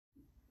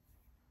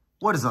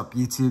What is up,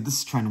 YouTube? This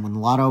is Trying to Win the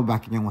Lotto,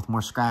 back again with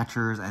more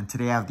scratchers, and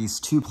today I have these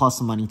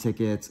 2+ money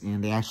tickets,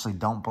 and they actually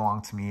don't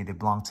belong to me. They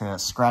belong to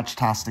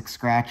Scratch-tastic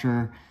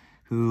Scratcher,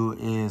 who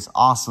is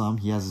awesome.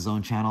 He has his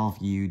own channel.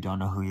 If you don't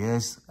know who he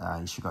is,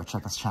 you should go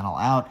check his channel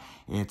out.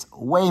 It's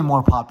way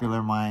more popular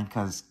than mine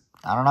because,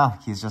 I don't know,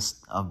 he's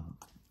just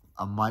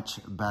a much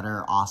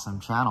better, awesome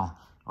channel,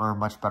 or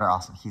much better,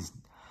 awesome.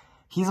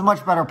 He's a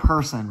much better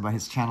person, but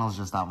his channel is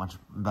just that much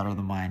better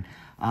than mine.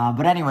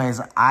 But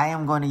anyways, I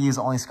am going to use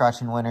only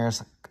scratching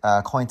winners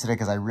coin today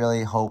because I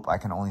really hope I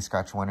can only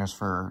scratch winners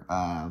for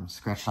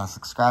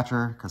Scratch-tastic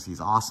Scratcher because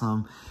he's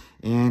awesome.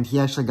 And he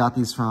actually got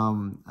these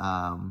from,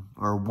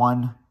 or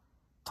won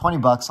 20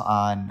 bucks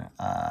on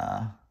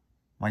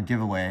my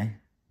giveaway,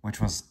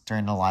 which was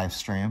during the live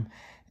stream.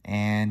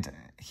 And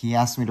he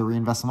asked me to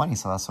reinvest the money,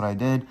 so that's what I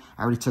did.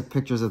 I already took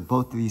pictures of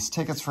both of these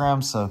tickets for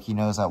him, so he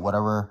knows that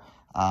whatever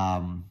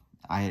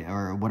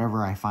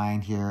whatever I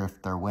find here,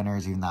 if they're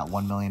winners, even that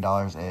 $1 million,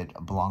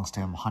 it belongs to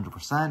him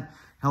 100%.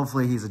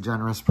 Hopefully he's a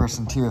generous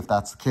person too, if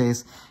that's the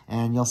case.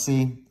 And you'll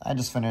see, I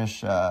just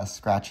finished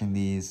scratching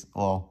these.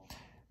 Well,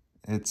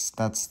 that's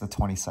the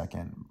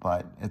 22nd,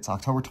 but it's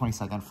October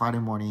 22nd, Friday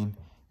morning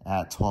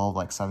at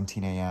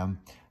 17 a.m.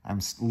 I'm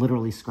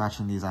literally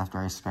scratching these after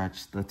I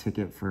scratched the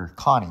ticket for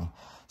Connie.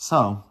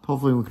 So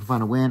hopefully we can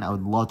find a win. I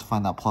would love to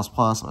find that plus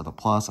or the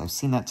plus. I've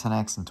seen that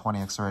 10x and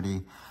 20x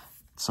already.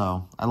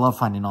 So I love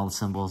finding all the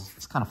symbols.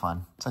 It's kind of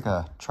fun. It's like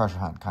a treasure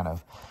hunt, kind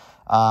of.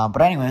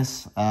 But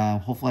anyways,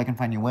 hopefully I can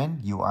find you a win.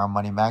 You are a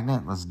money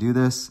magnet. Let's do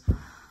this.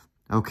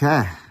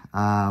 Okay.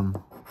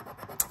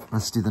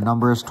 Let's do the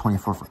numbers.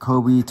 24 for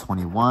Kobe,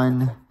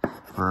 21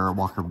 for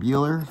Walker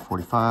Buehler,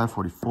 45,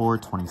 44,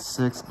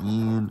 26,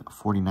 and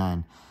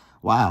 49.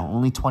 Wow,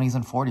 only 20s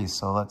and 40s.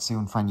 So let's see if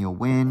we can find you a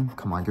win.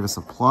 Come on, give us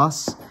a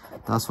plus.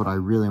 That's what I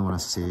really want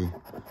to see.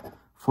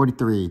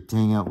 43,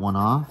 dang it, one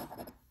off.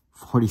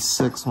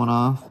 46, one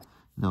off.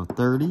 No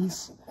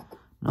 30s.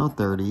 No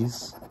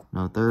 30s.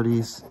 No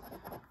 30s.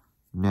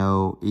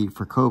 No 8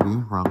 for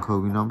Kobe. Wrong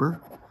Kobe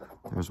number.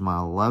 There's my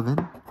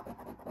 11.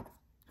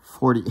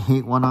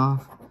 48, one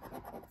off.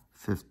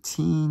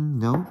 15.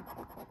 Nope.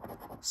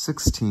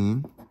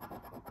 16.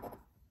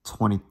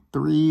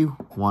 23,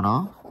 one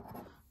off.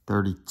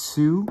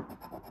 32.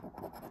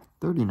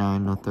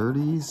 39, no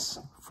 30s.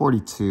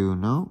 42,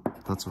 no,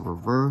 that's a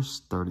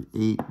reverse.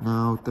 38,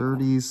 no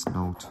 30s.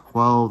 No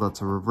 12,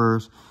 that's a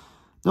reverse.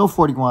 No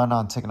 41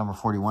 on ticket number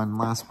 41.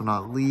 Last but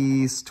not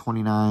least,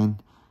 29.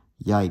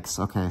 Yikes.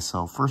 Okay,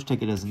 so first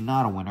ticket is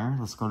not a winner.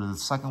 Let's go to the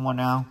second one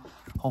now.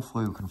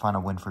 Hopefully we can find a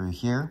win for you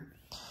here.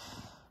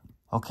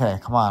 Okay,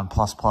 come on,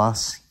 plus.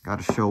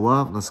 Got to show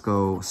up. Let's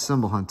go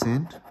symbol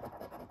hunting.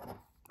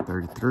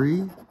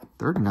 33,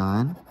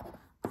 39,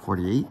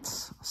 48,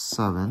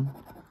 7,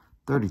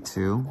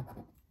 32,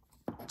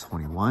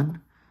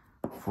 21,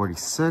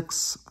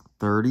 46,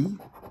 30,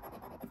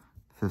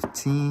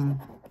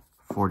 15,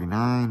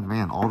 49.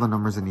 Man, all the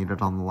numbers I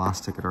needed on the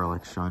last ticket are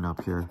like showing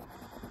up here.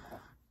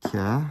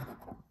 Okay.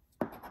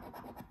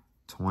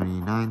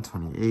 29,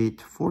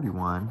 28,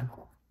 41,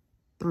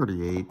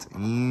 38,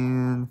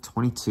 and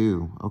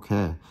 22.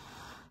 Okay.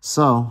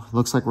 So,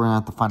 looks like we're going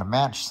to have to find a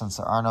match since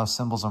there are no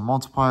symbols or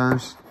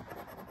multipliers.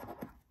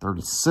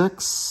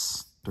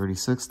 36,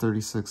 36,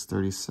 36,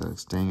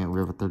 36. Dang it, we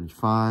have a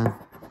 35.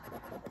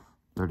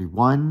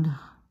 31.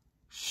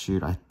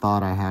 Shoot, I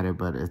thought I had it,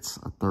 but it's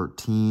a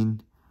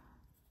 13.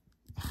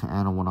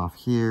 And a one off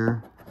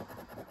here.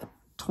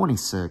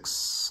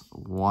 26.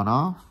 One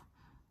off.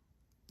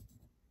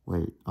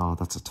 Wait, oh,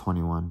 that's a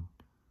 21.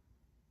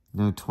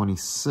 No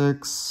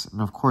 26.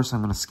 And of course,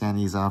 I'm going to scan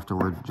these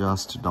afterward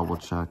just to double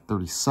check.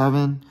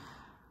 37.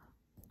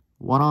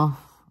 One off.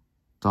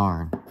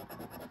 Darn.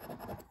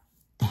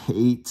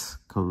 8.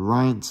 Kobe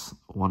Bryant.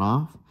 One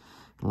off.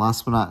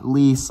 Last but not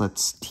least,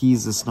 let's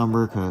tease this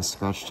number because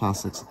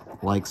Scratch-tastic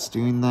likes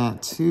doing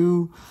that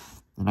too.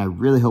 And I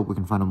really hope we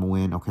can find him a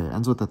win. Okay, it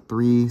ends with a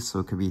 3, so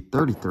it could be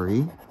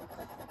 33.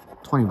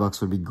 20 bucks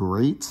would be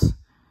great.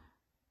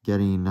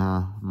 Getting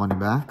money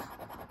back.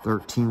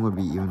 13 would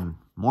be even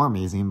more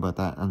amazing, but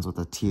that ends with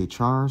a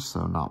THR,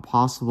 so not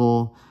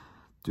possible.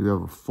 Do we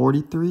have a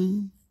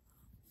 43?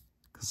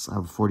 Because I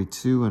have a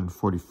 42 and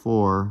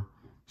 44.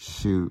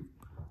 Shoot.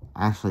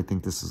 I actually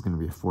think this is going to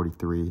be a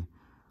 43.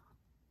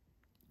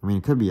 I mean,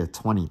 it could be a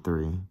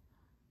 23,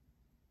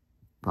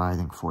 but I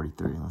think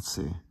 43. Let's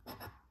see.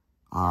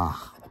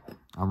 Ah,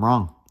 I'm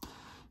wrong.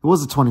 It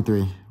was a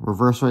 23.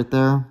 Reverse right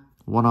there.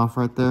 One off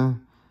right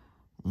there.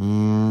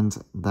 And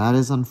that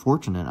is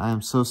unfortunate. I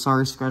am so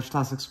sorry,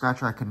 Scratch-tastic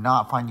Scratcher. I could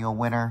not find you a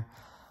winner.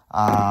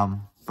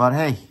 But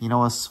hey, you know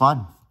what's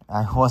fun?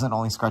 I wasn't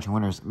only scratching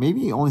winners.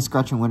 Maybe only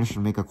scratching winners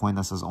should make a coin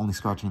that says only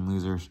scratching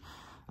losers.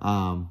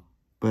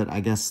 But I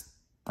guess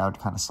that would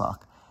kind of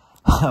suck.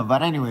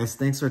 But anyways,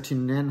 thanks for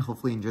tuning in.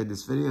 Hopefully you enjoyed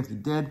this video. If you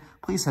did,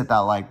 please hit that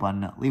like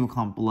button, leave a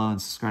comment below,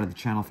 and subscribe to the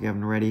channel if you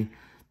haven't already.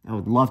 I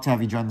would love to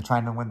have you join the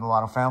Trying to Win the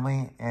Lotto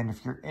family. And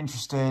if you're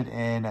interested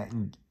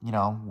in,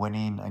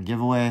 winning a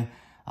giveaway,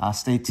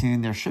 stay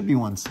tuned. There should be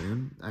one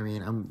soon. I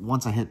mean,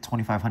 once I hit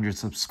 2,500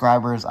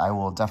 subscribers, I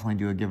will definitely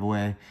do a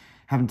giveaway.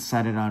 Haven't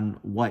decided on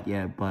what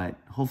yet, but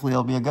hopefully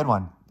it'll be a good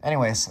one.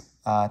 Anyways,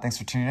 thanks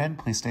for tuning in.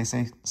 Please stay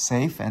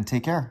safe and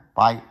take care.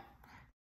 Bye.